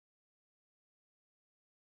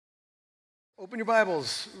Open your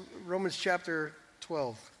Bibles, Romans chapter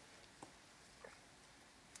 12.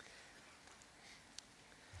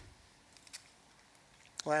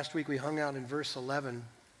 Last week we hung out in verse 11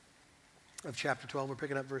 of chapter 12. We're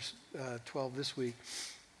picking up verse 12 this week.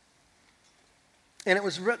 And it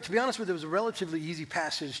was, to be honest with you, it was a relatively easy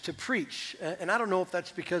passage to preach. And I don't know if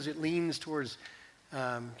that's because it leans towards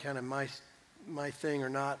kind of my thing or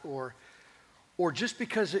not, or just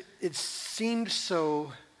because it seemed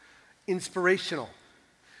so inspirational,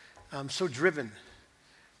 so driven.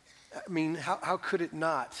 I mean, how could it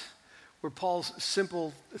not? Where Paul's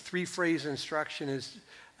simple three-phrase instruction is,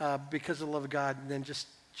 because of the love of God, then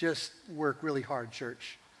just work really hard,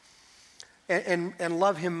 church. And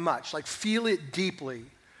love him much, like feel it deeply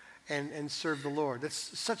and serve the Lord.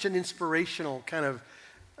 That's such an inspirational kind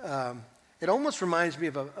of, it almost reminds me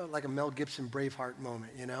of like a Mel Gibson Braveheart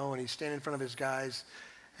moment, you know, when he's standing in front of his guys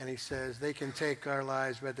and he says, they can take our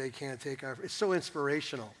lives, but they can't take our, it's so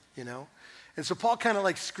inspirational, you know. And so Paul kind of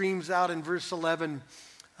like screams out in verse 11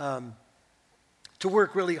 to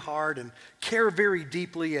work really hard and care very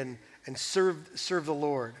deeply and serve the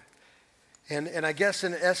Lord. And I guess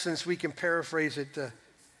in essence, we can paraphrase it that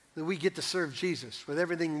we get to serve Jesus with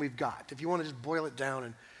everything we've got. If you want to just boil it down,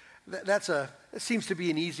 and that seems to be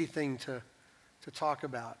an easy thing to talk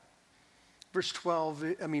about. Verse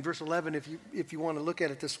 11, if you want to look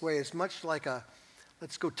at it this way, it's much like a,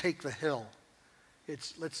 let's go take the hill.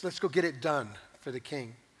 It's let's go get it done for the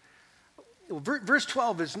King. Verse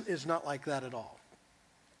 12 is not like that at all.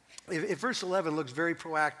 If verse 11 looks very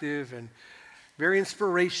proactive and very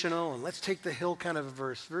inspirational, and let's take the hill kind of a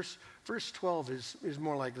verse. Verse 12 is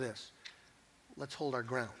more like this. Let's hold our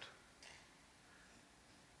ground.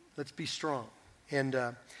 Let's be strong. And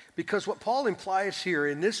because what Paul implies here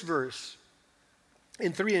in this verse,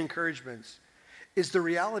 in three encouragements, is the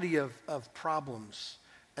reality of problems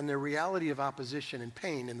and the reality of opposition and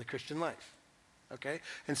pain in the Christian life. Okay?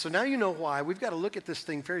 And so now you know why. We've got to look at this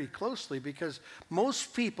thing very closely, because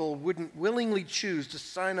most people wouldn't willingly choose to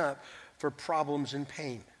sign up for problems and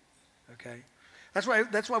pain. Okay? That's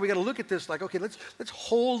why we got to look at this like, okay, let's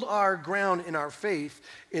hold our ground in our faith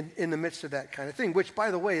in the midst of that kind of thing, which, by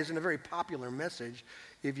the way, isn't a very popular message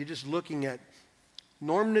if you're just looking at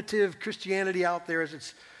normative Christianity out there as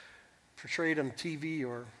it's portrayed on TV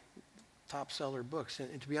or top seller books.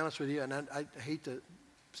 And to be honest with you, and I hate to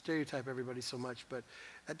stereotype everybody so much, but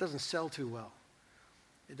that doesn't sell too well.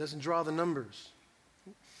 It doesn't draw the numbers.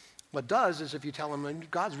 What does is if you tell them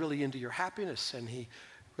God's really into your happiness and he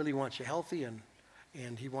really wants you healthy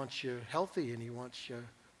and he wants you healthy and he wants you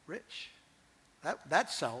rich. That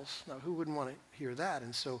sells. Now, who wouldn't want to hear that?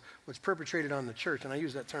 And so what's perpetrated on the church, and I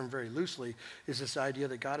use that term very loosely, is this idea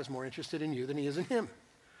that God is more interested in you than he is in him,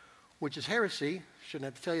 which is heresy. Shouldn't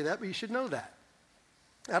have to tell you that, but you should know that.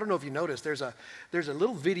 I don't know if you noticed, there's a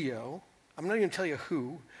little video, I'm not even going to tell you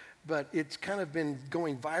who, but it's kind of been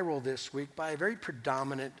going viral this week by a very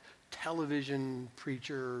predominant television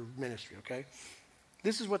preacher ministry, okay?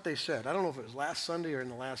 This is what they said. I don't know if it was last Sunday or in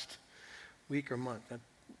the last week or month. Now,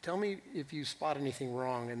 tell me if you spot anything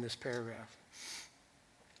wrong in this paragraph.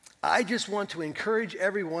 I just want to encourage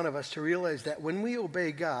every one of us to realize that when we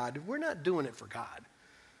obey God, we're not doing it for God.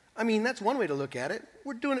 I mean, that's one way to look at it.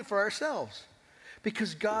 We're doing it for ourselves.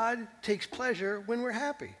 Because God takes pleasure when we're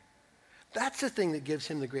happy. That's the thing that gives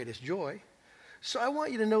him the greatest joy. So I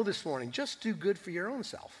want you to know this morning, just do good for your own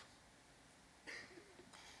self.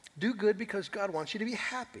 Do good because God wants you to be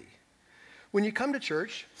happy. When you come to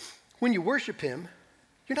church, when you worship him,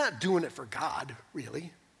 you're not doing it for God,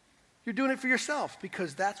 really. You're doing it for yourself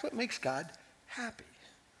because that's what makes God happy.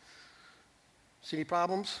 See any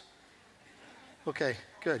problems? Okay,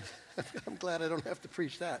 good. I'm glad I don't have to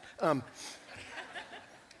preach that.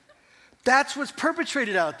 That's what's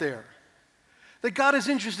perpetrated out there. That God is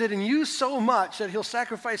interested in you so much that he'll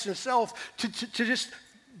sacrifice himself to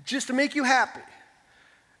just to make you happy.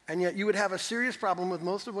 And yet you would have a serious problem with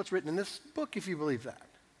most of what's written in this book if you believe that.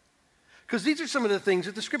 Because these are some of the things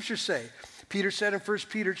that the scriptures say. Peter said in 1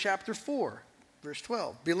 Peter chapter 4, verse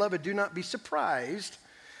 12, "Beloved, do not be surprised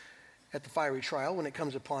at the fiery trial when it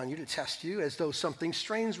comes upon you to test you as though something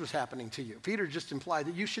strange was happening to you." Peter just implied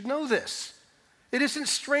that you should know this. It isn't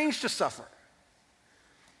strange to suffer.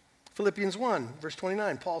 Philippians 1, verse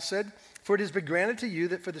 29, Paul said, "For it has been granted to you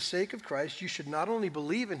that for the sake of Christ you should not only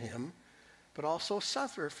believe in him, but also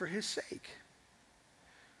suffer for his sake."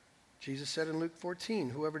 Jesus said in Luke 14,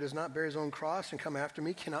 "Whoever does not bear his own cross and come after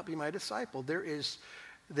me cannot be my disciple." There is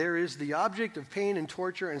the object of pain and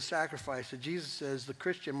torture and sacrifice that Jesus says the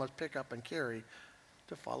Christian must pick up and carry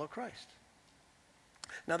to follow Christ.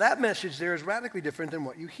 Now that message there is radically different than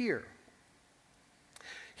what you hear.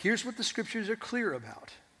 Here's what the scriptures are clear about,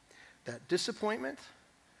 that disappointment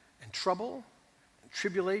and trouble and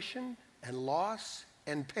tribulation and loss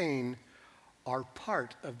and pain are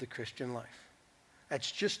part of the Christian life.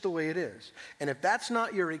 That's just the way it is. And if that's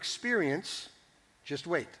not your experience, just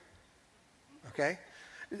wait, okay?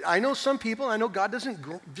 I know some people, I know God doesn't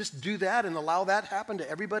just do that and allow that to happen to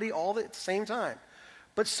everybody all at the same time.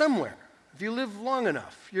 But somewhere, if you live long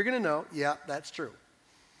enough, you're going to know, yeah, that's true.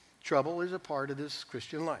 Trouble is a part of this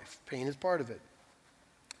Christian life. Pain is part of it.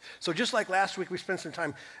 So just like last week, we spent some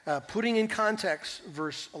time putting in context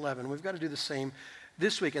verse 11. We've got to do the same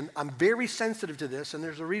this week. And I'm very sensitive to this, and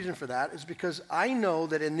there's a reason for that. Is because I know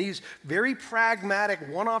that in these very pragmatic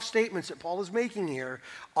one-off statements that Paul is making here,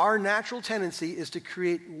 our natural tendency is to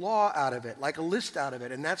create law out of it, like a list out of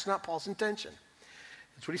it, and that's not Paul's intention.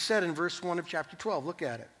 That's what he said in verse 1 of chapter 12. Look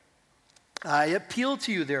at it. I appeal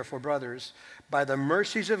to you, therefore, brothers, by the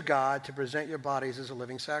mercies of God, to present your bodies as a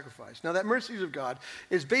living sacrifice. Now, that mercies of God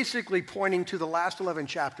is basically pointing to the last 11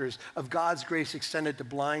 chapters of God's grace extended to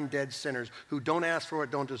blind, dead sinners who don't ask for it,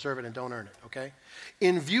 don't deserve it, and don't earn it, okay?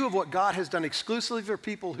 In view of what God has done exclusively for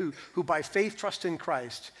people who by faith trust in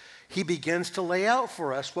Christ, he begins to lay out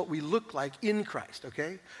for us what we look like in Christ,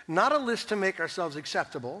 okay? Not a list to make ourselves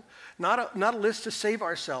acceptable, not a list to save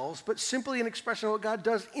ourselves, but simply an expression of what God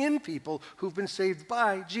does in people who've been saved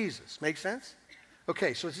by Jesus. Make sense?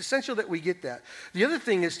 Okay, so it's essential that we get that. The other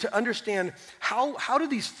thing is to understand how do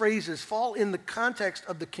these phrases fall in the context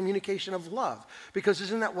of the communication of love? Because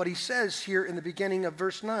isn't that what he says here in the beginning of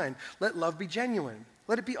verse 9? Let love be genuine.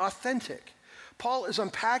 Let it be authentic. Paul is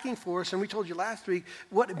unpacking for us, and we told you last week,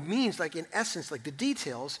 what it means, like in essence, like the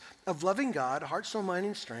details of loving God, heart, soul, mind,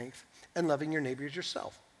 and strength, and loving your neighbor as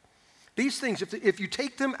yourself. These things, if you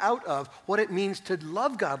take them out of what it means to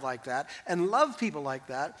love God like that and love people like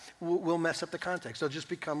that, will mess up the context. They'll just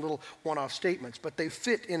become little one-off statements, but they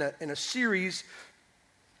fit in a series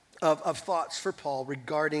of thoughts for Paul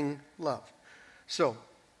regarding love. So,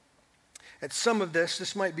 at some of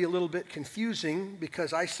this might be a little bit confusing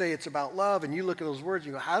because I say it's about love, and you look at those words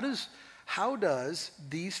and you go, how does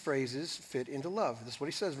these phrases fit into love? This is what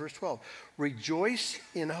he says, verse 12. Rejoice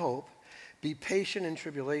in hope, be patient in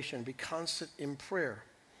tribulation, be constant in prayer.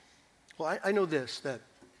 Well, I know this, that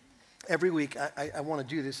every week I want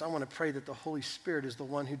to do this. I want to pray that the Holy Spirit is the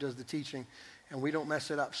one who does the teaching and we don't mess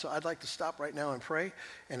it up. So I'd like to stop right now and pray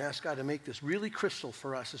and ask God to make this really crystal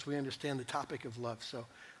for us as we understand the topic of love. So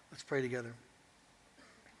let's pray together.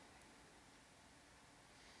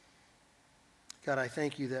 God, I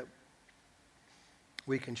thank you that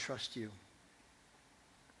we can trust you.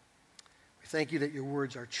 We thank you that your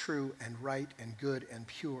words are true and right and good and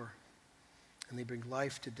pure, and they bring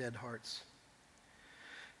life to dead hearts.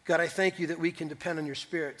 God, I thank you that we can depend on your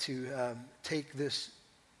Spirit to take this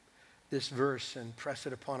verse and press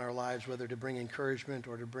it upon our lives, whether to bring encouragement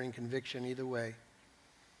or to bring conviction, either way,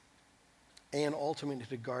 and ultimately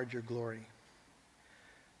to guard your glory.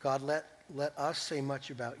 God, let us say much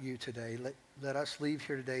about you today. Let us leave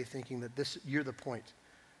here today thinking that you're the point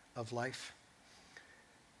of life,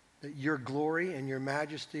 that your glory and your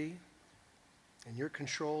majesty and your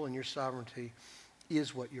control and your sovereignty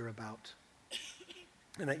is what you're about,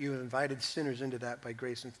 and that you have invited sinners into that by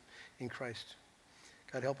grace in Christ.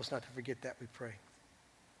 God, help us not to forget that, we pray.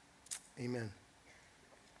 Amen.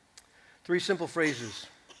 3 simple phrases.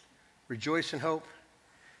 Rejoice in hope,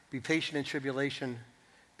 be patient in tribulation,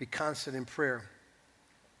 be constant in prayer.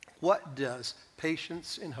 What does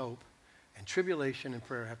patience in hope and tribulation and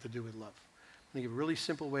prayer have to do with love? I'm going to give a really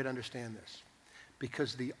simple way to understand this.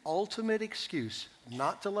 Because the ultimate excuse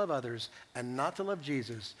not to love others and not to love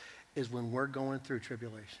Jesus is when we're going through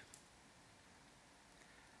tribulation.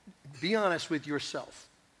 Be honest with yourself.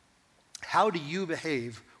 How do you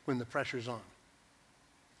behave when the pressure's on?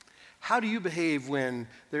 How do you behave when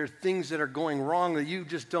there are things that are going wrong that you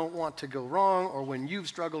just don't want to go wrong, or when you've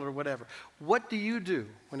struggled or whatever? What do you do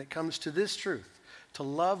when it comes to this truth? To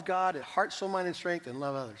love God at heart, soul, mind, and strength, and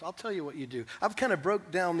love others. I'll tell you what you do. I've kind of broke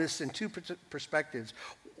down this in 2 perspectives.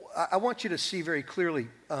 I want you to see very clearly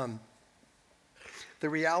the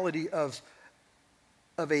reality of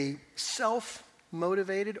a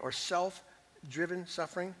self-motivated or self-driven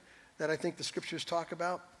suffering that I think the scriptures talk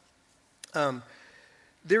about.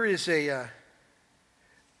 There is a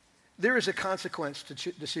consequence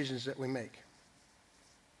to decisions that we make,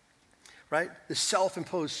 right? The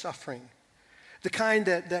self-imposed suffering, the kind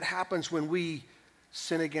that happens when we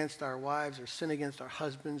sin against our wives or sin against our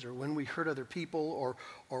husbands, or when we hurt other people,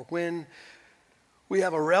 or when we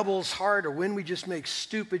have a rebel's heart, or when we just make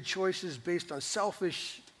stupid choices based on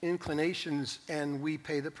selfish inclinations, and we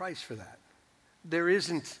pay the price for that. There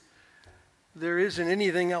isn't there isn't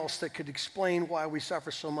anything else that could explain why we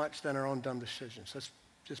suffer so much than our own dumb decisions. Let's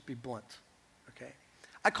just be blunt, okay?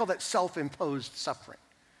 I call that self-imposed suffering.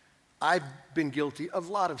 I've been guilty of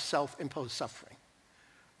a lot of self-imposed suffering.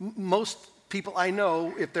 Most people I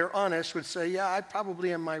know, if they're honest, would say, yeah, I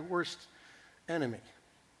probably am my worst enemy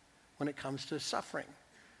when it comes to suffering.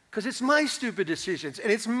 Because it's my stupid decisions,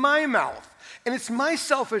 and it's my mouth, and it's my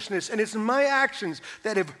selfishness, and it's my actions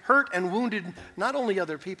that have hurt and wounded not only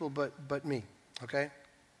other people, but me, okay?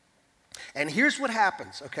 And here's what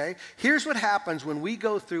happens, okay? Here's what happens when we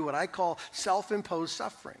go through what I call self-imposed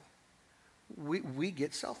suffering. We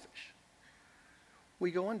get selfish.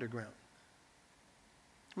 We go underground.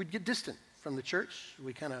 We get distant from the church.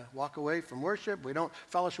 We kind of walk away from worship. We don't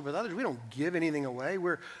fellowship with others. We don't give anything away.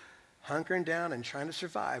 We're hunkering down and trying to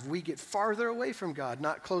survive. We get farther away from God,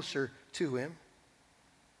 not closer to him.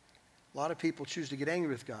 A lot of people choose to get angry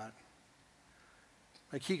with God.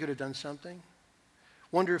 Like he could have done something.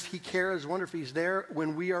 Wonder if he cares, wonder if he's there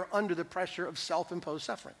when we are under the pressure of self-imposed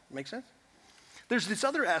suffering. Make sense? There's this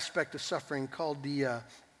other aspect of suffering called the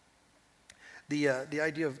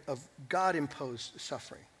idea of God-imposed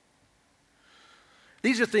suffering.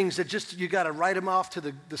 These are things that just, you got to write them off to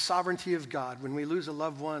the sovereignty of God. When we lose a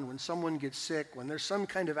loved one, when someone gets sick, when there's some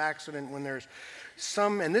kind of accident, when there's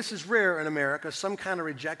some, and this is rare in America, some kind of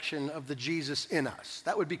rejection of the Jesus in us.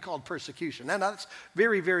 That would be called persecution. Now, that's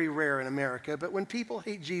very, very rare in America, but when people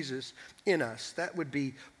hate Jesus in us, that would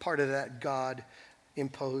be part of that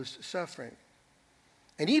God-imposed suffering.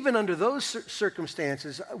 And even under those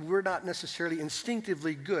circumstances, we're not necessarily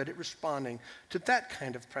instinctively good at responding to that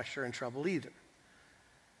kind of pressure and trouble either.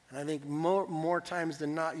 And I think more times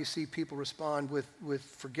than not, you see people respond with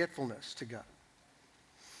forgetfulness to God.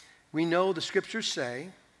 We know the scriptures say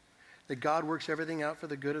that God works everything out for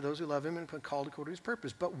the good of those who love him and called according to his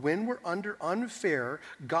purpose. But when we're under unfair,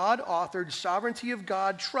 God-authored sovereignty of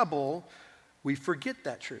God trouble, we forget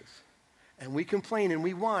that truth. And we complain and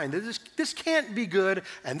we whine. This can't be good,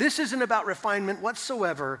 and this isn't about refinement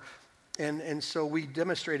whatsoever. And so we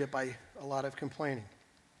demonstrate it by a lot of complaining.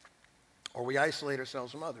 Or we isolate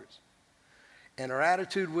ourselves from others. And our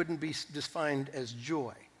attitude wouldn't be defined as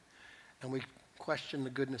joy. And we question the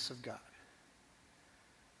goodness of God.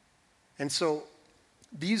 And so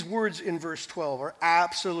these words in verse 12 are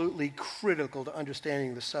absolutely critical to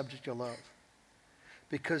understanding the subject of love.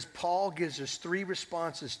 Because Paul gives us three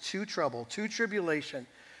responses to trouble, to tribulation,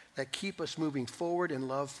 that keep us moving forward in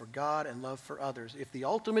love for God and love for others. If the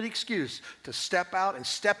ultimate excuse to step out and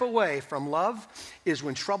step away from love is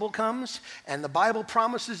when trouble comes, and the Bible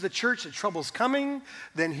promises the church that trouble's coming,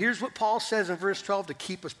 then here's what Paul says in verse 12 to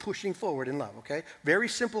keep us pushing forward in love, okay? Very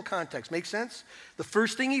simple context. Make sense? The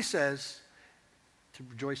first thing he says, to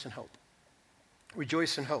rejoice in hope.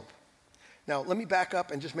 Rejoice in hope. Now, let me back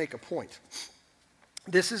up and just make a point.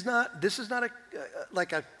 This is not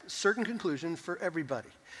like a certain conclusion for everybody.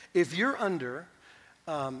 If you're under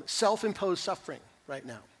self-imposed suffering right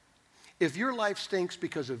now, if your life stinks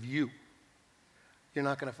because of you, you're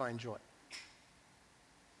not going to find joy.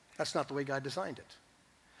 That's not the way God designed it.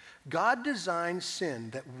 God designed sin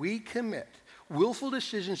that we commit, willful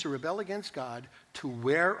decisions to rebel against God, to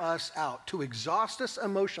wear us out, to exhaust us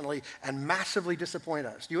emotionally and massively disappoint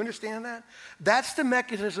us. Do you understand that? That's the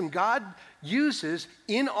mechanism God uses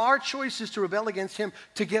in our choices to rebel against him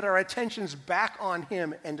to get our attentions back on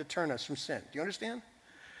him and to turn us from sin. Do you understand?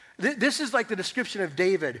 This is like the description of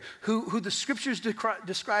David, who the scriptures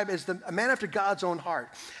describe as a man after God's own heart.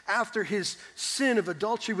 After his sin of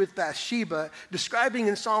adultery with Bathsheba, describing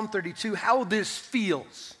in Psalm 32 how this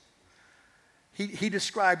feels. He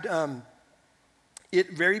described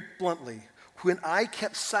it very bluntly. When I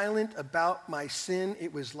kept silent about my sin,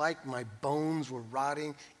 it was like my bones were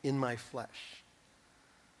rotting in my flesh.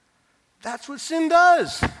 That's what sin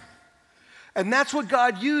does. And that's what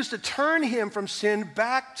God used to turn him from sin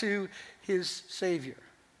back to his Savior.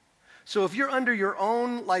 So if you're under your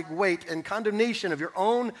own weight and condemnation of your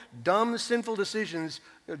own dumb, sinful decisions,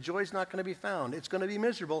 joy's not going to be found. It's going to be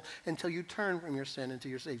miserable until you turn from your sin into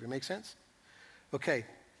your Savior. Make sense? Okay.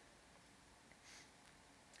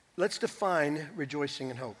 Let's define rejoicing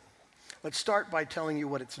in hope. Let's start by telling you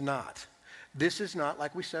what it's not. This is not,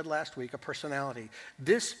 like we said last week, a personality.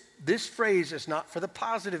 This phrase is not for the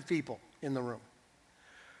positive people in the room.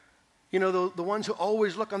 You know, the ones who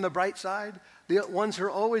always look on the bright side, the ones who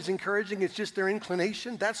are always encouraging, it's just their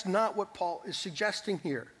inclination. That's not what Paul is suggesting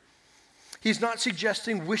here. He's not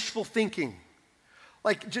suggesting wishful thinking.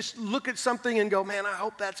 Like, just look at something and go, man, I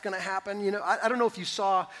hope that's going to happen. You know, I don't know if you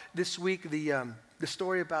saw this week the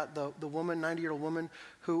story about the woman, 90-year-old woman,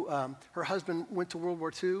 who her husband went to World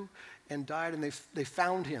War II, and died, and they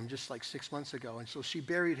found him just like 6 months ago. And so she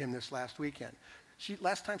buried him this last weekend.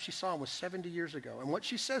 Last time she saw him was 70 years ago. And what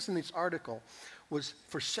she says in this article was,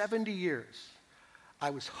 for 70 years,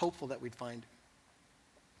 I was hopeful that we'd find him.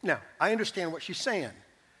 Now, I understand what she's saying.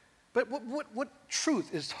 But what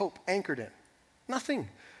truth is hope anchored in? Nothing.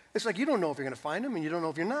 It's like you don't know if you're going to find him, and you don't know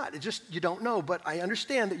if you're not. It's just you don't know, but I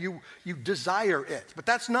understand that you desire it. But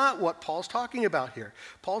that's not what Paul's talking about here.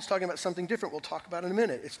 Paul's talking about something different we'll talk about in a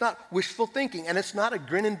minute. It's not wishful thinking, and it's not a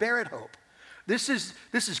grin and bear it hope. This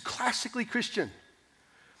is classically Christian.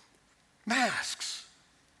 Masks.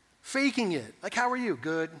 Faking it. Like, how are you?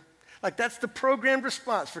 Good. Like, that's the programmed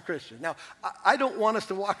response for Christians. Now, I don't want us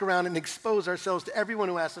to walk around and expose ourselves to everyone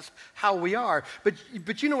who asks us how we are,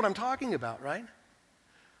 but you know what I'm talking about, right?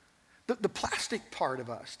 The plastic part of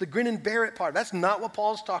us, the grin and bear it part, that's not what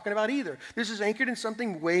Paul's talking about either. This is anchored in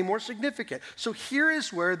something way more significant. So here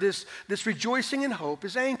is where this rejoicing in hope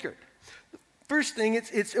is anchored. First thing,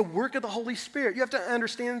 it's a work of the Holy Spirit. You have to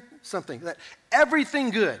understand something, that everything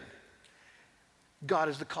good, God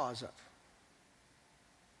is the cause of.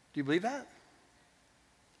 Do you believe that?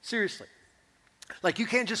 Seriously. Like, you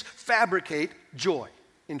can't just fabricate joy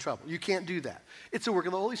in trouble. You can't do that. It's a work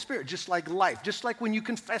of the Holy Spirit, just like life, just like when you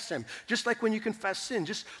confess Him, just like when you confess sin,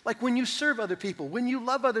 just like when you serve other people, when you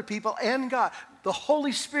love other people and God. The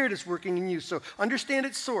Holy Spirit is working in you. So understand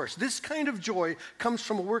its source. This kind of joy comes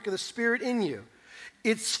from a work of the Spirit in you.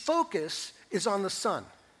 Its focus is on the Son.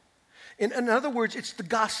 In other words, it's the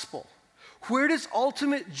gospel. Where does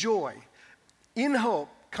ultimate joy in hope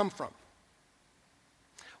come from?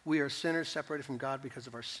 We are sinners separated from God because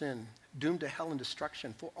of our sin, doomed to hell and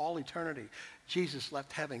destruction for all eternity. Jesus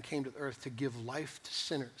left heaven, came to the earth to give life to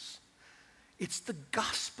sinners. It's the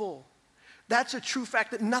gospel. That's a true fact,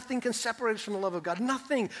 that nothing can separate us from the love of God.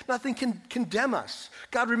 Nothing can condemn us.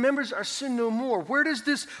 God remembers our sin no more. Where does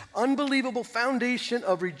this unbelievable foundation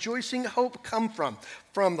of rejoicing hope come from?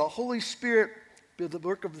 From the Holy Spirit, the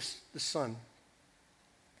work of the Son.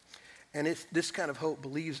 And it's this kind of hope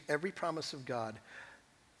believes every promise of God.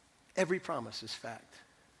 Every promise is fact.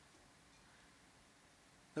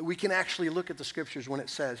 That we can actually look at the scriptures when it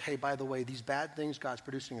says, hey, by the way, these bad things God's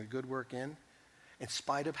producing a good work in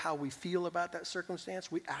spite of how we feel about that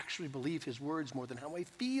circumstance, we actually believe His words more than how I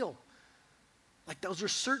feel. Like, those are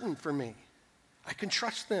certain for me. I can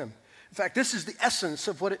trust them. In fact, this is the essence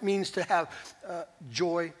of what it means to have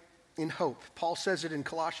joy in hope. Paul says it in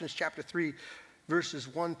Colossians chapter 3, verses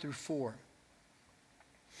 1 through 4.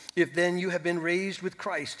 If then you have been raised with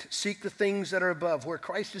Christ, seek the things that are above, where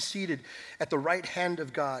Christ is seated at the right hand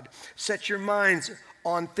of God. Set your minds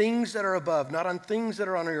on things that are above, not on things that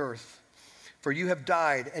are on the earth. For you have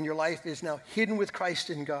died, and your life is now hidden with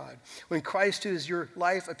Christ in God. When Christ, who is your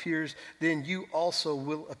life, appears, then you also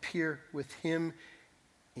will appear with Him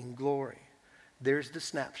in glory. There's the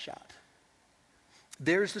snapshot.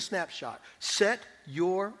 There's the snapshot. Set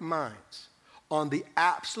your minds on the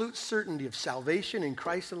absolute certainty of salvation in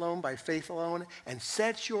Christ alone, by faith alone, and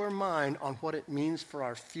set your mind on what it means for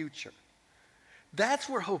our future. That's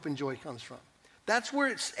where hope and joy comes from. That's where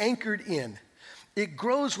it's anchored in. It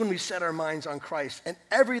grows when we set our minds on Christ and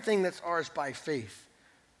everything that's ours by faith.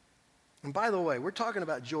 And by the way, we're talking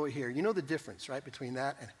about joy here. You know the difference, right, between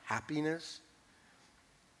that and happiness?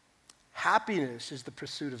 Happiness is the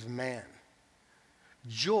pursuit of man.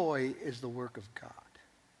 Joy is the work of God.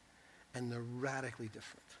 And they're radically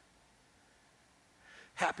different.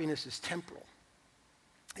 Happiness is temporal.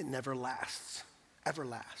 It never lasts, ever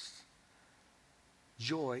lasts.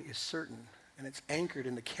 Joy is certain, and it's anchored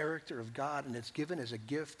in the character of God, and it's given as a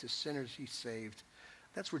gift to sinners He saved.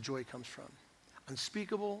 That's where joy comes from.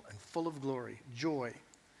 Unspeakable and full of glory. Joy.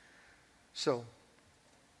 So,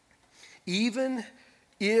 even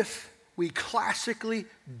if we classically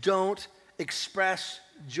don't express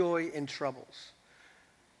joy in troubles,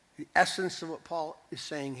 the essence of what Paul is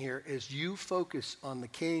saying here is you focus on the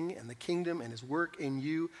King and the kingdom and His work in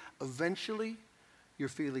you. Eventually, your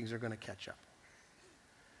feelings are going to catch up.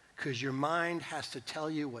 Because your mind has to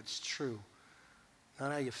tell you what's true,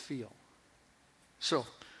 not how you feel. So,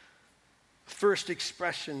 first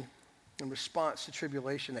expression in response to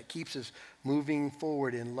tribulation that keeps us moving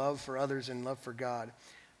forward in love for others and love for God,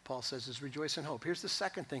 Paul says, is rejoice in hope. Here's the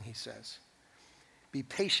second thing he says. Be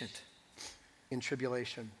patient in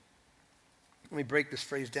tribulation. Let me break this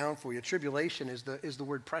phrase down for you. Tribulation is the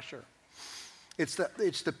word pressure. It's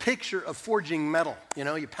the picture of forging metal. You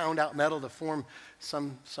know, you pound out metal to form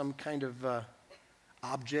some kind of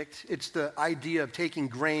object. It's the idea of taking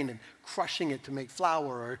grain and crushing it to make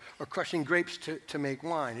flour, or crushing grapes to make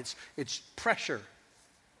wine. It's pressure.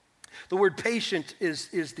 The word patient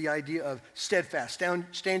is the idea of steadfast,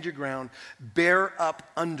 stand your ground, bear up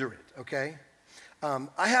under it, okay?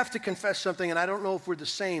 I have to confess something, and I don't know if we're the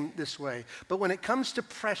same this way, but when it comes to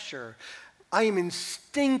pressure, I am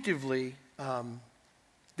instinctively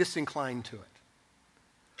disinclined to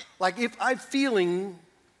it. Like if I'm feeling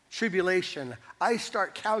tribulation, I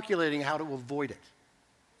start calculating how to avoid it.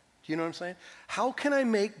 Do you know what I'm saying? How can I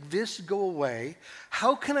make this go away?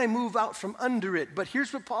 How can I move out from under it? But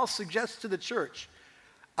here's what Paul suggests to the church.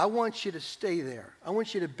 I want you to stay there. I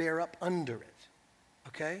want you to bear up under it,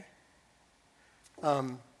 okay?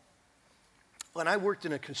 When I worked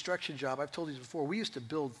in a construction job, I've told you this before, we used to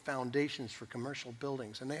build foundations for commercial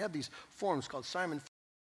buildings, and they have these forms called Simon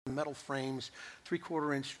metal frames,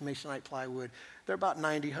 3/4-inch masonite plywood. They're about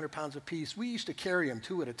 90, 100 pounds a piece. We used to carry them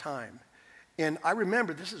 2 at a time. And I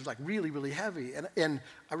remember, this is like really, really heavy, and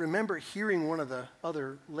I remember hearing one of the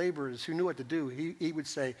other laborers who knew what to do, he would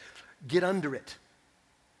say, get under it.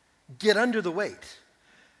 Get under the weight.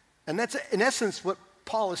 And that's, in essence, what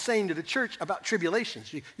Paul is saying to the church about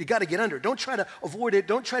tribulations. You got to get under it. Don't try to avoid it.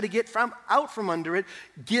 Don't try to get out from under it.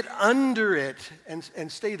 Get under it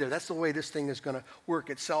and stay there. That's the way this thing is going to work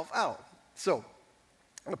itself out. So,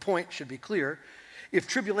 the point should be clear. If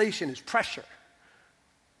tribulation is pressure,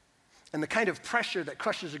 and the kind of pressure that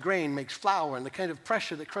crushes a grain makes flour, and the kind of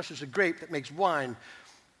pressure that crushes a grape that makes wine,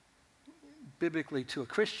 biblically to a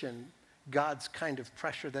Christian, God's kind of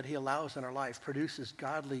pressure that he allows in our life produces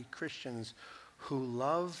godly Christians who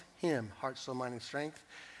love him, heart, soul, mind, and strength,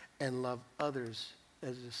 and love others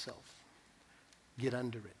as himself. Get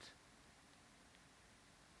under it.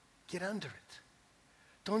 Get under it.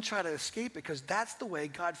 Don't try to escape it, because that's the way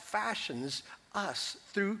God fashions us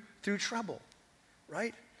through trouble,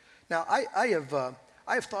 right? Now, I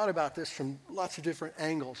have thought about this from lots of different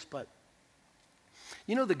angles, but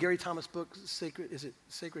you know the Gary Thomas book,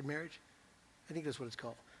 Sacred Marriage? I think that's what it's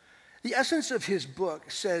called. The essence of his book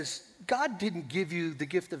says God didn't give you the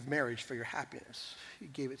gift of marriage for your happiness. He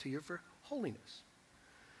gave it to you for holiness.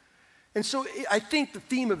 And so I think the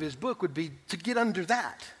theme of his book would be to get under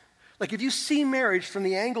that. Like if you see marriage from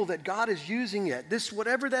the angle that God is using it, this,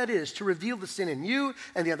 whatever that is, to reveal the sin in you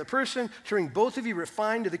and the other person, to bring both of you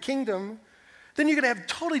refined to the kingdom, then you're going to have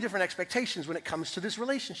totally different expectations when it comes to this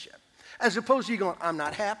relationship. As opposed to you going, I'm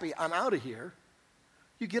not happy, I'm out of here.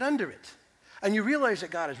 You get under it. And you realize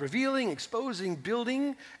that God is revealing, exposing,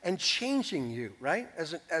 building, and changing you, right?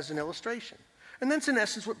 As an illustration. And that's in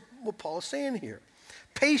essence what Paul is saying here.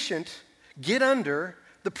 Patient, get under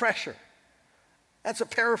the pressure. That's a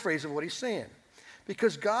paraphrase of what he's saying.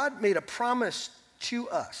 Because God made a promise to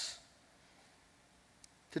us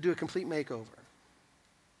to do a complete makeover.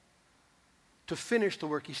 To finish the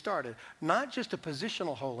work he started. Not just a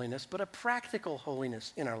positional holiness, but a practical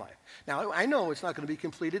holiness in our life. Now, I know it's not going to be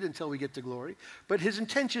completed until we get to glory, but his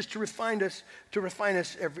intention is to refine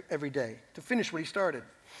us every day, to finish what he started.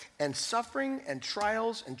 And suffering and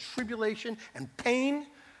trials and tribulation and pain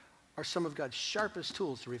are some of God's sharpest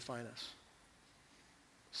tools to refine us.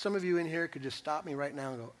 Some of you in here could just stop me right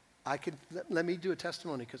now and go, let me do a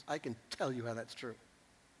testimony, because I can tell you how that's true.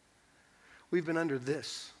 We've been under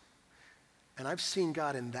this, and I've seen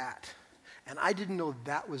God in that, and I didn't know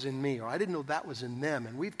that was in me, or I didn't know that was in them,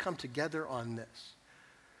 and we've come together on this.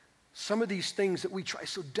 Some of these things that we try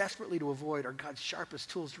so desperately to avoid are God's sharpest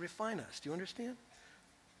tools to refine us. Do you understand?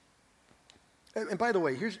 And by the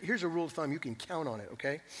way, here's a rule of thumb. You can count on it,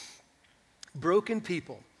 okay? Broken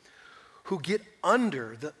people who get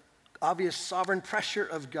under the obvious sovereign pressure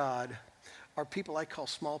of God are people I call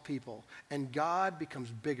small people, and God becomes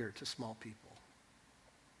bigger to small people.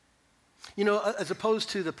 You know, as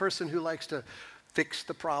opposed to the person who likes to fix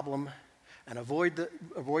the problem and avoid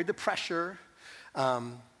the pressure,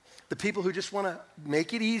 the people who just want to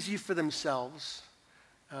make it easy for themselves,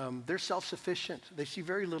 they're self-sufficient. They see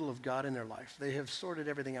very little of God in their life. They have sorted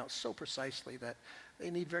everything out so precisely that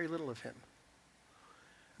they need very little of him.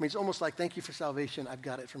 I mean, it's almost like, thank you for salvation, I've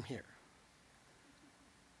got it from here.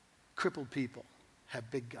 Crippled people have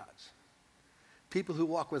big gods. People who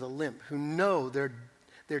walk with a limp, who know they're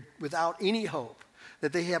without any hope,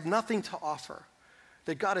 that they have nothing to offer,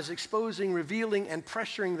 that God is exposing, revealing, and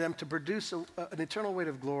pressuring them to produce an eternal weight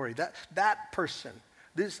of glory. That person,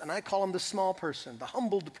 and I call him the small person, the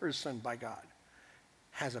humbled person by God,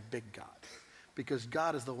 has a big God, because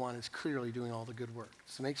God is the one who's clearly doing all the good work.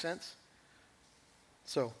 Does it make sense?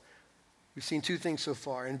 So, we've seen two things so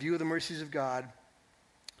far. In view of the mercies of God,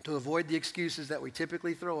 to avoid the excuses that we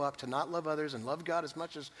typically throw up to not love others and love God as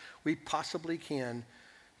much as we possibly can,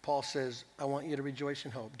 Paul says, I want you to rejoice in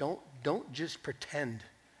hope. Don't just pretend.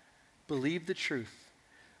 Believe the truth.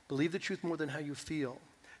 Believe the truth more than how you feel.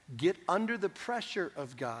 Get under the pressure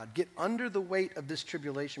of God. Get under the weight of this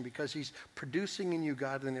tribulation because he's producing in you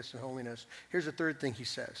godliness and holiness. Here's the third thing he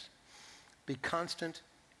says. Be constant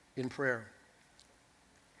in prayer.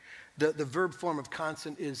 The verb form of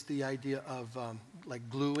constant is the idea of like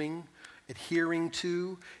gluing, adhering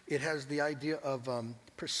to. It has the idea of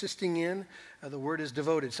persisting in. The word is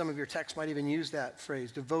devoted. Some of your texts might even use that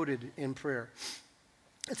phrase, devoted in prayer.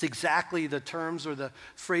 It's exactly the terms or the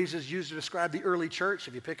phrases used to describe the early church.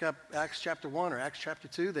 If you pick up Acts chapter 1 or Acts chapter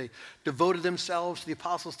 2, they devoted themselves to the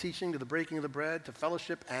apostles' teaching, to the breaking of the bread, to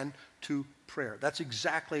fellowship, and to prayer. That's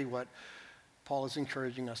exactly what Paul is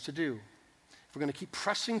encouraging us to do. If we're going to keep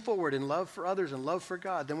pressing forward in love for others and love for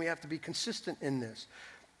God, then we have to be consistent in this.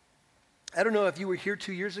 I don't know if you were here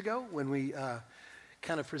 2 years ago when we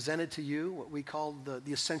kind of presented to you what we called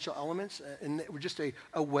the essential elements, and it was just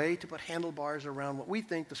a way to put handlebars around what we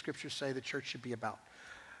think the scriptures say the church should be about.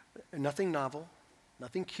 Nothing novel,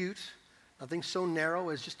 nothing cute, nothing so narrow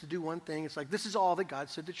as just to do one thing. It's like, this is all that God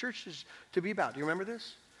said the church is to be about. Do you remember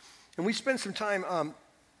this? And we spent some time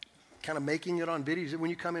kind of making it on videos. When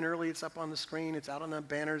you come in early, it's up on the screen. It's out on the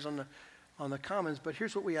banners on the commons. But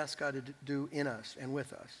here's what we ask God to do in us and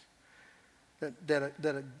with us. That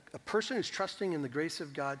a person who's trusting in the grace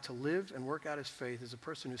of God to live and work out his faith is a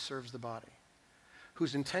person who serves the body,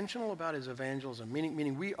 who's intentional about his evangelism,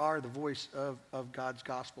 meaning we are the voice of God's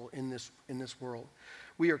gospel in this world.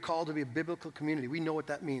 We are called to be a biblical community. We know what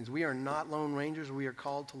that means. We are not lone rangers. We are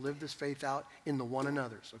called to live this faith out in the one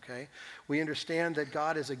another's, okay? We understand that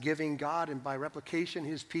God is a giving God, and by replication,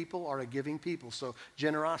 his people are a giving people. So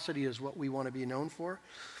generosity is what we want to be known for.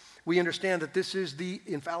 We understand that this is the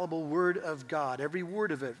infallible word of God. Every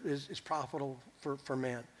word of it is profitable for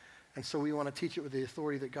man. And so we want to teach it with the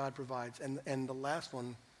authority that God provides. And the last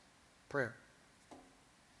one, prayer.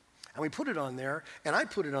 And we put it on there, and I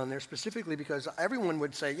put it on there specifically because everyone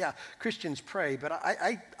would say, yeah, Christians pray, but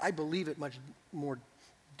I believe it much more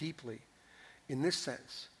deeply in this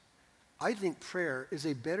sense. I think prayer is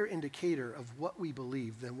a better indicator of what we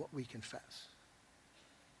believe than what we confess.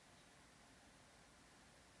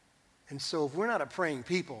 And so if we're not a praying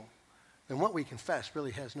people, then what we confess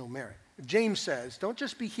really has no merit. James says, don't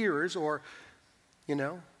just be hearers or,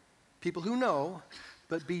 people who know,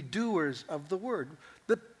 but be doers of the word.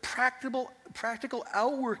 The practical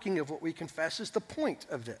outworking of what we confess is the point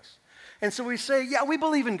of this. And so we say, yeah, we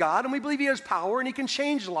believe in God, and we believe he has power, and he can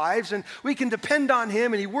change lives, and we can depend on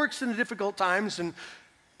him, and he works in the difficult times,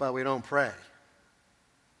 but we don't pray.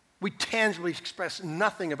 We tangibly express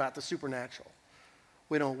nothing about the supernatural.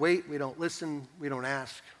 We don't wait, we don't listen, we don't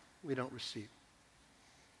ask, we don't receive.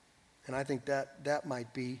 And I think that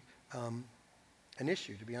might be an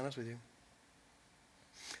issue, to be honest with you.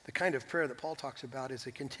 The kind of prayer that Paul talks about is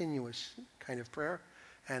a continuous kind of prayer.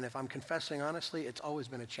 And if I'm confessing honestly, it's always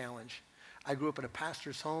been a challenge. I grew up in a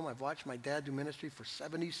pastor's home. I've watched my dad do ministry for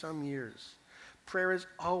 70-some years. Prayer has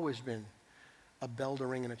always been a bell to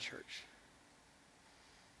ring in a church.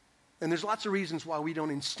 And there's lots of reasons why we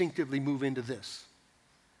don't instinctively move into this.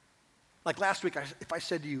 Like last week, if I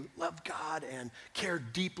said to you, love God and care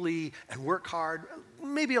deeply and work hard,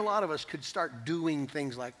 maybe a lot of us could start doing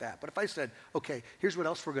things like that. But if I said, okay, here's what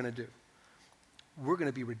else we're going to do. We're going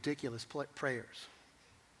to be ridiculous prayers.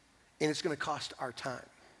 And it's going to cost our time.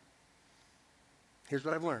 Here's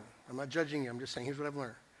what I've learned. I'm not judging you. I'm just saying, here's what I've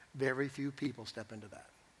learned. Very few people step into that.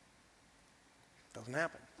 Doesn't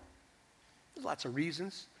happen. There's lots of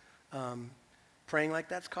reasons. Praying like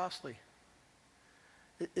that's costly.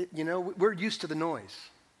 We're used to the noise.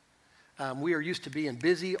 We are used to being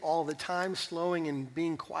busy all the time, slowing and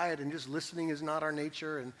being quiet, and just listening is not our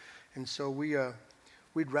nature. And so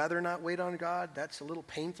we'd rather not wait on God. That's a little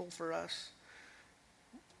painful for us.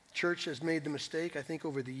 Church has made the mistake, I think,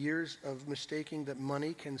 over the years of mistaking that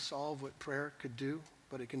money can solve what prayer could do,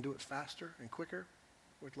 but it can do it faster and quicker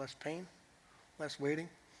with less pain, less waiting.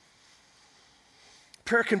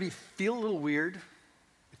 Prayer can feel a little weird.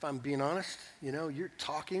 If I'm being honest, you're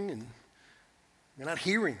talking and you're not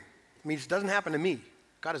hearing. I mean, it doesn't happen to me.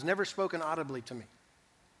 God has never spoken audibly to me,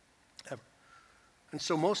 ever. And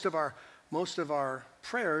so most of our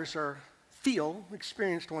prayers feel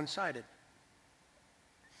experienced one-sided.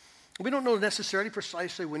 We don't know necessarily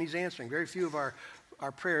precisely when he's answering. Very few of our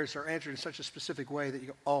prayers are answered in such a specific way that you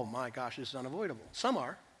go, oh my gosh, this is unavoidable. Some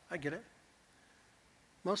are, I get it.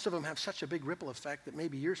 Most of them have such a big ripple effect that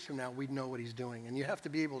maybe years from now we'd know what he's doing. And you have to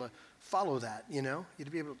be able to follow that, You have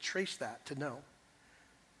to be able to trace that to know.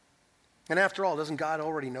 And after all, doesn't God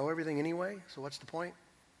already know everything anyway? So what's the point?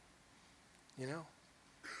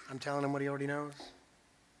 I'm telling him what he already knows.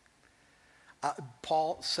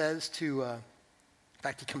 Paul says to In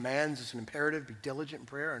fact, he commands, it's an imperative, be diligent in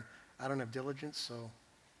prayer, and I don't have diligence, so.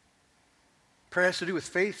 Prayer has to do with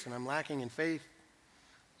faith, and I'm lacking in faith.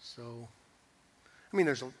 So, I mean,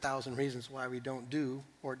 there's 1,000 reasons why we don't do,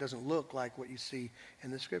 or it doesn't look like what you see in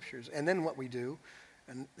the scriptures. And then what we do,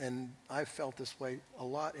 and I've felt this way a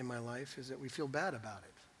lot in my life, is that we feel bad about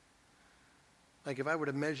it. Like if I were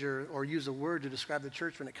to measure or use a word to describe the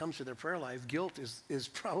church when it comes to their prayer life, guilt is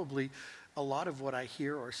probably a lot of what I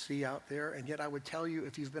hear or see out there. And yet I would tell you,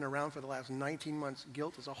 if you've been around for the last 19 months,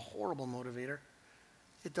 guilt is a horrible motivator.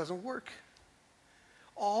 It doesn't work.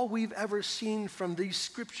 All we've ever seen from these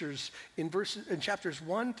scriptures in chapters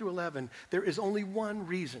 1 through 11, there is only one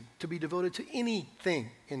reason to be devoted to anything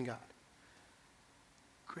in God.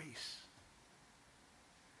 Grace.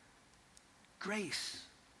 Grace.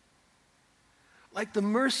 Like the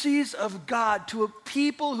mercies of God to a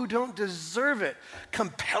people who don't deserve it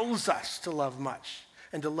compels us to love much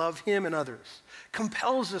and to love him and others.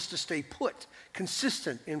 Compels us to stay put,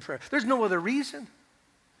 consistent in prayer. There's no other reason.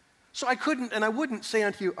 So I couldn't and I wouldn't say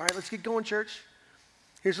unto you, all right, let's get going, church.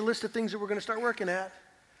 Here's a list of things that we're going to start working at.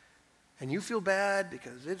 And you feel bad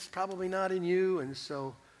because it's probably not in you, and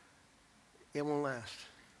so it won't last.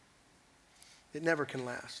 It never can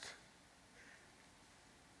last.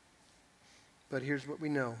 But here's what we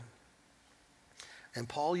know. And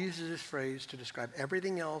Paul uses this phrase to describe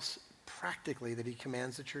everything else practically that he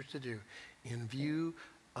commands the church to do in view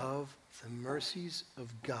of the mercies of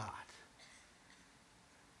God.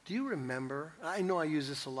 Do you remember? I know I use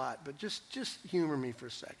this a lot, but just humor me for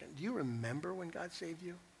a second. Do you remember when God saved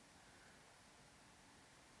you?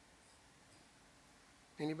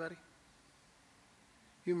 Anybody?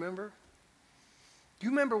 You remember? Do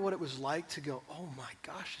you remember what it was like to go, oh my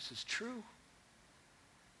gosh, this is true?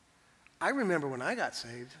 I remember when I got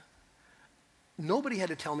saved, nobody had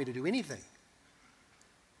to tell me to do anything.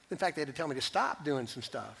 In fact, they had to tell me to stop doing some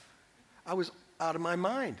stuff. I was out of my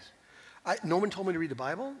mind. No one told me to read the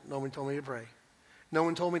Bible. No one told me to pray. No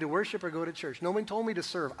one told me to worship or go to church. No one told me to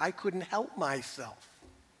serve. I couldn't help myself.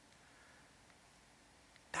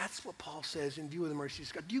 That's what Paul says in view of the mercies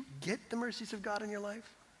of God. Do you get the mercies of God in your life?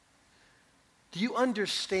 Do you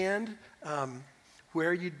understand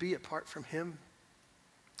where you'd be apart from him?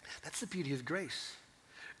 That's the beauty of grace.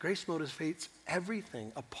 Grace motivates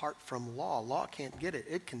everything apart from law. Law can't get it.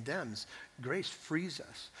 It condemns. Grace frees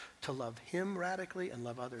us to love him radically and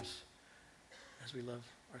love others as we love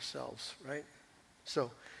ourselves, right?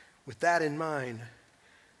 So with that in mind,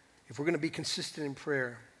 if we're going to be consistent in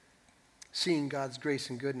prayer, seeing God's grace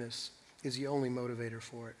and goodness is the only motivator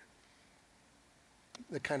for it.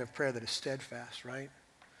 The kind of prayer that is steadfast, right?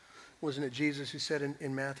 Wasn't it Jesus who said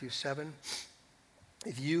in Matthew 7,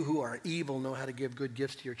 if you who are evil know how to give good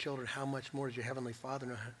gifts to your children, how much more does your heavenly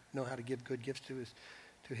Father know how to give good gifts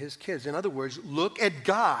to his kids? In other words, look at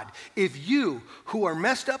God. If you who are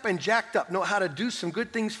messed up and jacked up know how to do some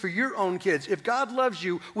good things for your own kids, if God loves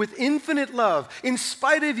you with infinite love in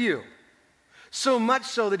spite of you, so much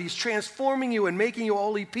so that he's transforming you and making you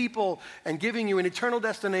holy people and giving you an eternal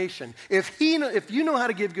destination, if you know how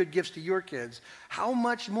to give good gifts to your kids, how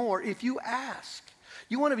much more if you ask?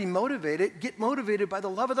 You want to be motivated, get motivated by the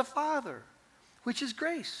love of the Father, which is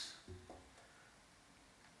grace.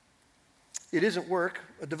 It isn't work.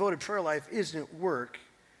 A devoted prayer life isn't work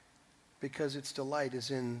because its delight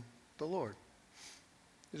is in the Lord.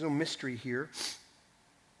 There's no mystery here.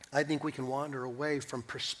 I think we can wander away from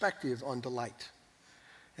perspective on delight.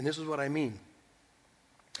 And this is what I mean.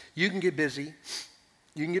 You can get busy.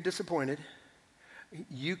 You can get disappointed.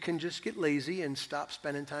 You can just get lazy and stop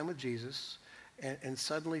spending time with Jesus. And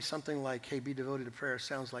suddenly something like, hey, be devoted to prayer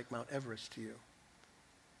sounds like Mount Everest to you.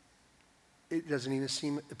 It doesn't even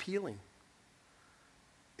seem appealing.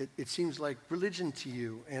 It seems like religion to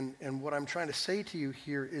you. And what I'm trying to say to you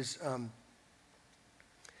here is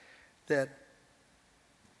that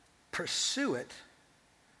pursue it,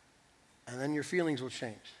 and then your feelings will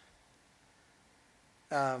change.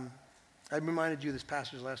 I reminded you of this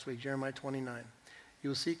passage last week, Jeremiah 29. You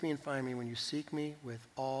will seek me and find me when you seek me with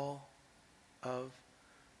all of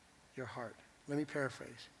your heart. Let me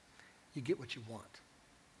paraphrase. You get what you want.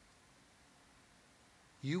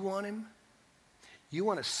 You want him. You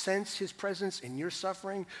want to sense his presence in your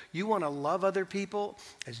suffering. You want to love other people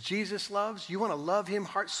as Jesus loves. You want to love him,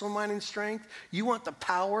 heart, soul, mind, and strength. You want the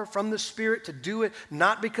power from the Spirit to do it,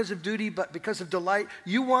 not because of duty, but because of delight.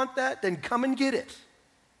 You want that? Then come and get it.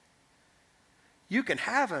 You can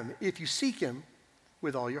have him if you seek him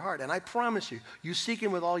with all your heart. And I promise you, you seek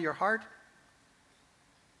him with all your heart,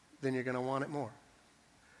 then you're going to want it more.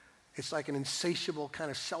 It's like an insatiable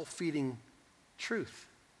kind of self-feeding truth.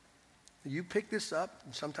 You pick this up,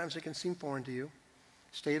 and sometimes it can seem foreign to you.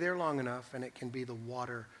 Stay there long enough, and it can be the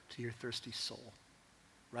water to your thirsty soul,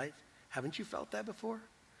 right? Haven't you felt that before?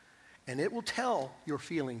 And it will tell your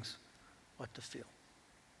feelings what to feel.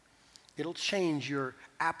 It'll change your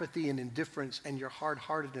apathy and indifference and your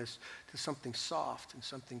hard-heartedness to something soft and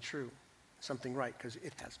something true, something right, because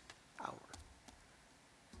it has power.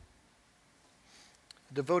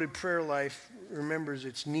 A devoted prayer life remembers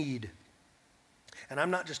its need. And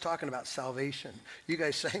I'm not just talking about salvation. You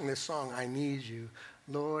guys sang this song, I need you.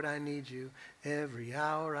 Lord, I need you. Every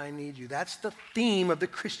hour I need you. That's the theme of the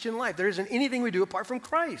Christian life. There isn't anything we do apart from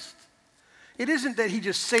Christ. It isn't that he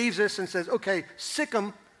just saves us and says, okay, sick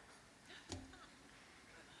 'em.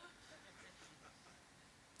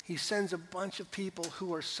 He sends a bunch of people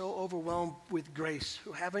who are so overwhelmed with grace,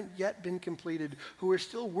 who haven't yet been completed, who are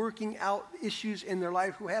still working out issues in their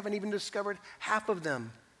life, who haven't even discovered half of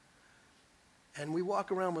them. And we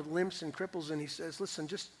walk around with limps and cripples, and he says, listen,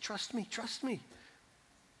 just trust me, trust me.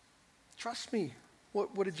 Trust me.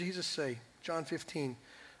 What did Jesus say? John 15,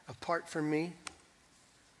 apart from me,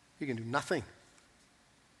 you can do nothing.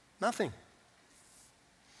 Nothing.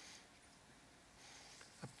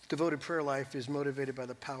 A devoted prayer life is motivated by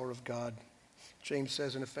the power of God. James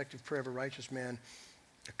says an effective prayer of a righteous man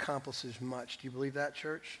accomplishes much. Do you believe that,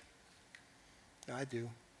 church? I do.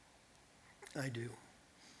 I do.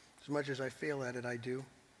 As much as I fail at it, I do.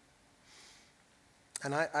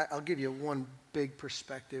 And I'll give you one big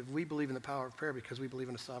perspective. We believe in the power of prayer because we believe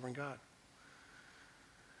in a sovereign God.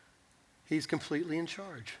 He's completely in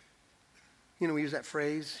charge. You know, we use that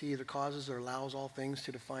phrase, he either causes or allows all things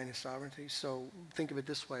to define his sovereignty. So think of it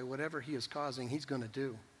this way, whatever he is causing, he's going to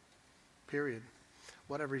do, period.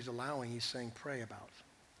 Whatever he's allowing, he's saying pray about.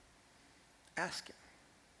 Ask him.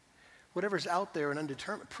 Whatever's out there and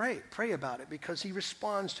undetermined, pray about it, because he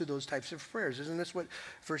responds to those types of prayers. Isn't this what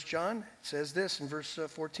 1 John says this in verse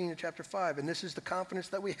 14 of chapter 5? And this is the confidence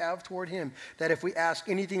that we have toward him, that if we ask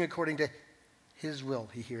anything according to his will,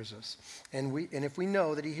 he hears us. And if we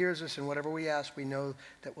know that he hears us in whatever we ask, we know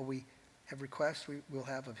that what we have requests, we will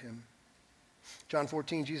have of him. John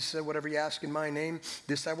 14, Jesus said, whatever you ask in my name,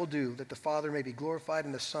 this I will do, that the Father may be glorified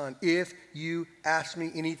in the Son. If you ask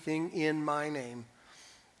me anything in my name,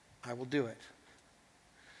 I will do it.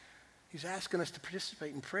 He's asking us to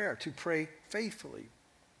participate in prayer, to pray faithfully.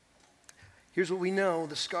 Here's what we know,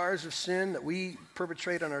 the scars of sin that we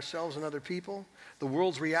perpetrate on ourselves and other people, the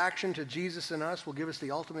world's reaction to Jesus and us will give us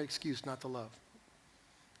the ultimate excuse not to love.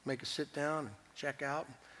 Make us sit down and check out,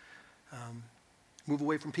 move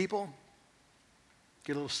away from people,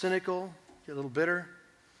 get a little cynical, get a little bitter,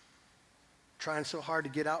 trying so hard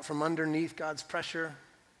to get out from underneath God's pressure.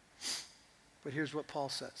 But here's what Paul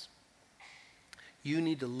says. You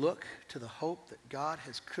need to look to the hope that God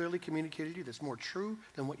has clearly communicated to you that's more true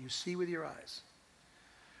than what you see with your eyes.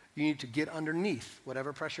 You need to get underneath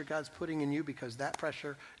whatever pressure God's putting in you, because that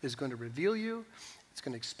pressure is going to reveal you, it's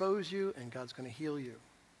going to expose you, and God's going to heal you.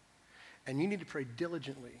 And you need to pray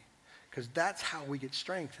diligently, because that's how we get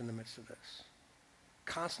strength in the midst of this.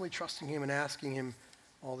 Constantly trusting him and asking him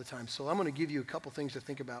all the time. So I'm going to give you a couple things to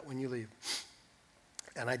think about when you leave.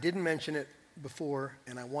 And I didn't mention it before,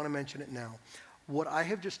 and I want to mention it now. What I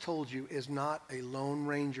have just told you is not a Lone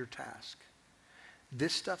Ranger task.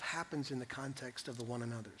 This stuff happens in the context of the one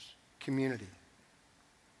another's community.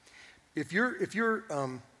 If your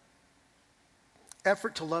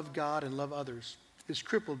effort to love God and love others is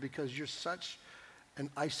crippled because you're such an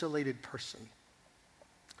isolated person,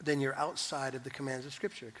 then you're outside of the commands of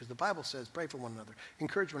Scripture, because the Bible says pray for one another,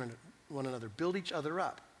 encourage one another, build each other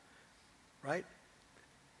up, right?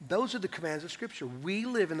 Those are the commands of Scripture. We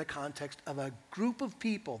live in the context of a group of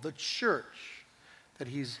people, the church, that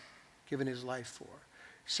he's given his life for.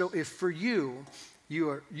 So if for you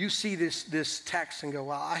see this text and go,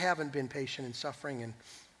 well, I haven't been patient in suffering and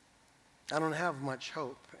I don't have much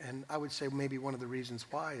hope. And I would say maybe one of the reasons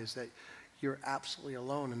why is that you're absolutely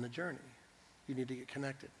alone in the journey. You need to get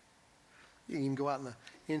connected. You can go out in the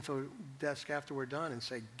info desk after we're done and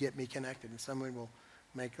say, get me connected, and someone will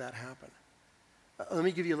make that happen. Let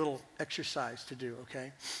me give you a little exercise to do,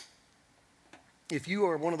 okay? If you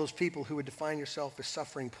are one of those people who would define yourself as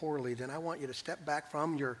suffering poorly, then I want you to step back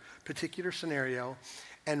from your particular scenario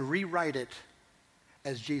and rewrite it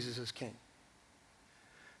as Jesus is king.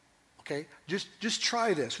 Okay? Just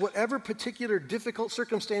try this. Whatever particular difficult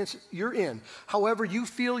circumstance you're in, however you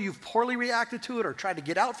feel you've poorly reacted to it or tried to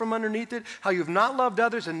get out from underneath it, how you've not loved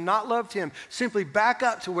others and not loved him, simply back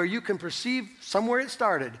up to where you can perceive somewhere it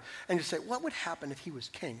started and just say, what would happen if he was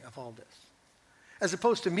king of all this? as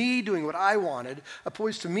opposed to me doing what I wanted,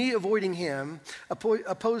 opposed to me avoiding him,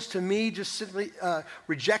 opposed to me just simply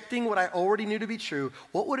rejecting what I already knew to be true,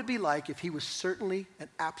 what would it be like if he was certainly and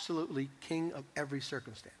absolutely king of every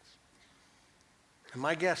circumstance? And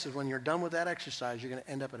my guess is when you're done with that exercise, you're going to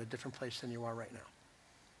end up at a different place than you are right now.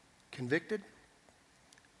 Convicted,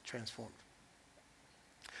 transformed.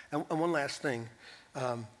 And one last thing.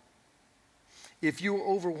 If you're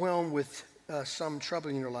overwhelmed with some trouble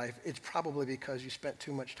in your life, it's probably because you spent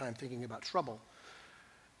too much time thinking about trouble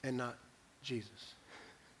and not Jesus.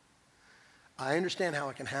 I understand how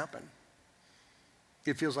it can happen.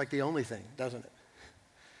 It feels like the only thing, doesn't it?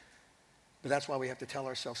 But that's why we have to tell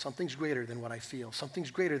ourselves something's greater than what I feel. Something's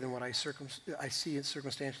greater than what I see it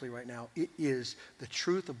circumstantially right now. It is the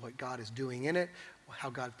truth of what God is doing in it, how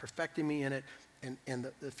God's perfecting me in it, and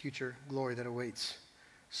the future glory that awaits.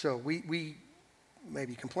 So we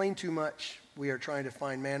maybe complain too much. We are trying to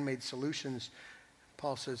find man-made solutions.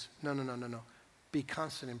 Paul says, no. Be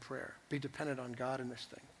constant in prayer. Be dependent on God in this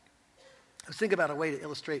thing. Let's think about a way to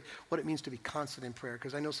illustrate what it means to be constant in prayer,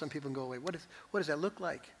 because I know some people can go, wait, what does that look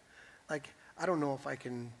like? Like, I don't know if I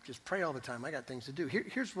can just pray all the time. I got things to do.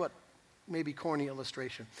 Here's what maybe corny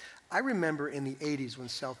illustration. I remember in the 80s when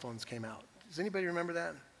cell phones came out. Does anybody remember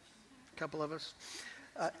that? A couple of us.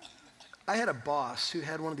 I had a boss who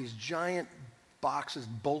had one of these giant boxes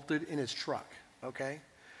bolted in his truck, okay?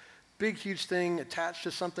 Big, huge thing attached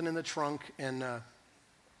to something in the trunk. And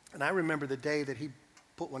I remember the day that he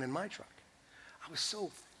put one in my truck. I was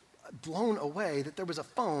so blown away that there was a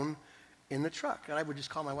phone in the truck. And I would just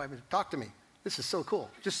call my wife and say, talk to me. This is so cool.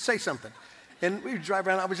 Just say something. And we would drive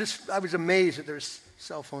around. I was amazed that there's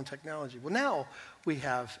cell phone technology. Well, now we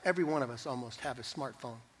have, every one of us almost have a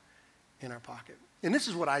smartphone in our pocket. And this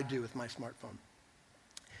is what I do with my smartphone.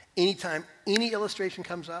 Anytime any illustration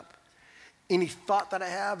comes up, any thought that I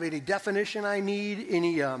have, any definition I need,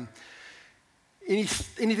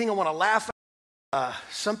 anything I want to laugh at,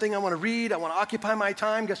 something I want to read, I want to occupy my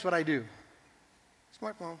time, guess what I do?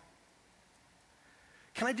 Smartphone.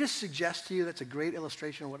 Can I just suggest to you that's a great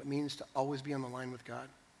illustration of what it means to always be on the line with God?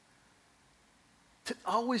 To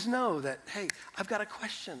always know that, hey, I've got a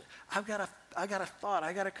question, I got a thought,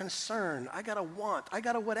 I got a concern, I got a want, I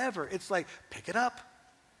got a whatever. It's like, pick it up.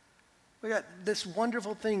 We got this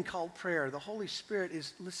wonderful thing called prayer. The Holy Spirit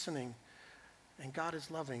is listening, and God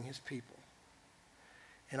is loving his people.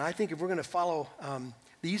 And I think if we're going to follow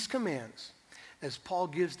these commands as Paul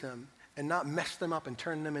gives them and not mess them up and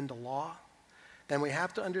turn them into law, then we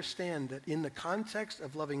have to understand that in the context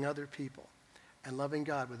of loving other people and loving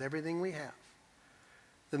God with everything we have,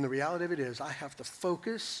 then the reality of it is I have to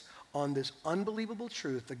focus on this unbelievable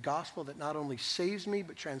truth, the gospel that not only saves me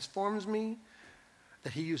but transforms me,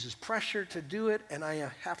 that he uses pressure to do it, and I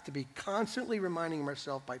have to be constantly reminding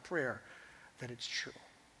myself by prayer that it's true.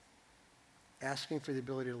 Asking for the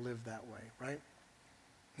ability to live that way, right?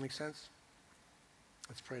 Make sense?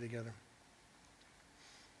 Let's pray together.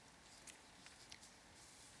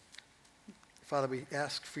 Father, we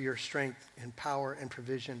ask for your strength and power and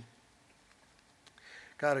provision.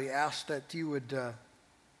 God, we ask that you would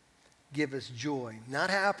give us joy, not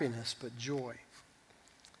happiness, but joy.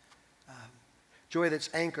 Joy that's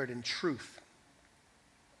anchored in truth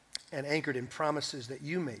and anchored in promises that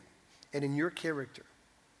you made and in your character,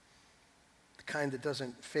 the kind that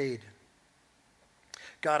doesn't fade.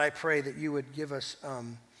 God, I pray that you would give us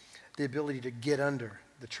the ability to get under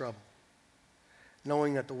the trouble,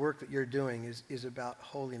 knowing that the work that you're doing is about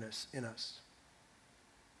holiness in us.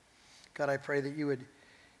 God, I pray that you would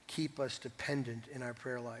keep us dependent in our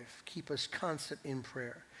prayer life. Keep us constant in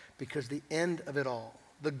prayer, because the end of it all,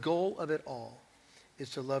 the goal of it all, is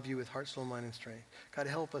to love you with heart, soul, mind, and strength. God,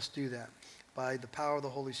 help us do that. By the power of the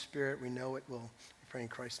Holy Spirit, we know it will. We pray in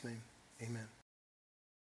Christ's name. Amen.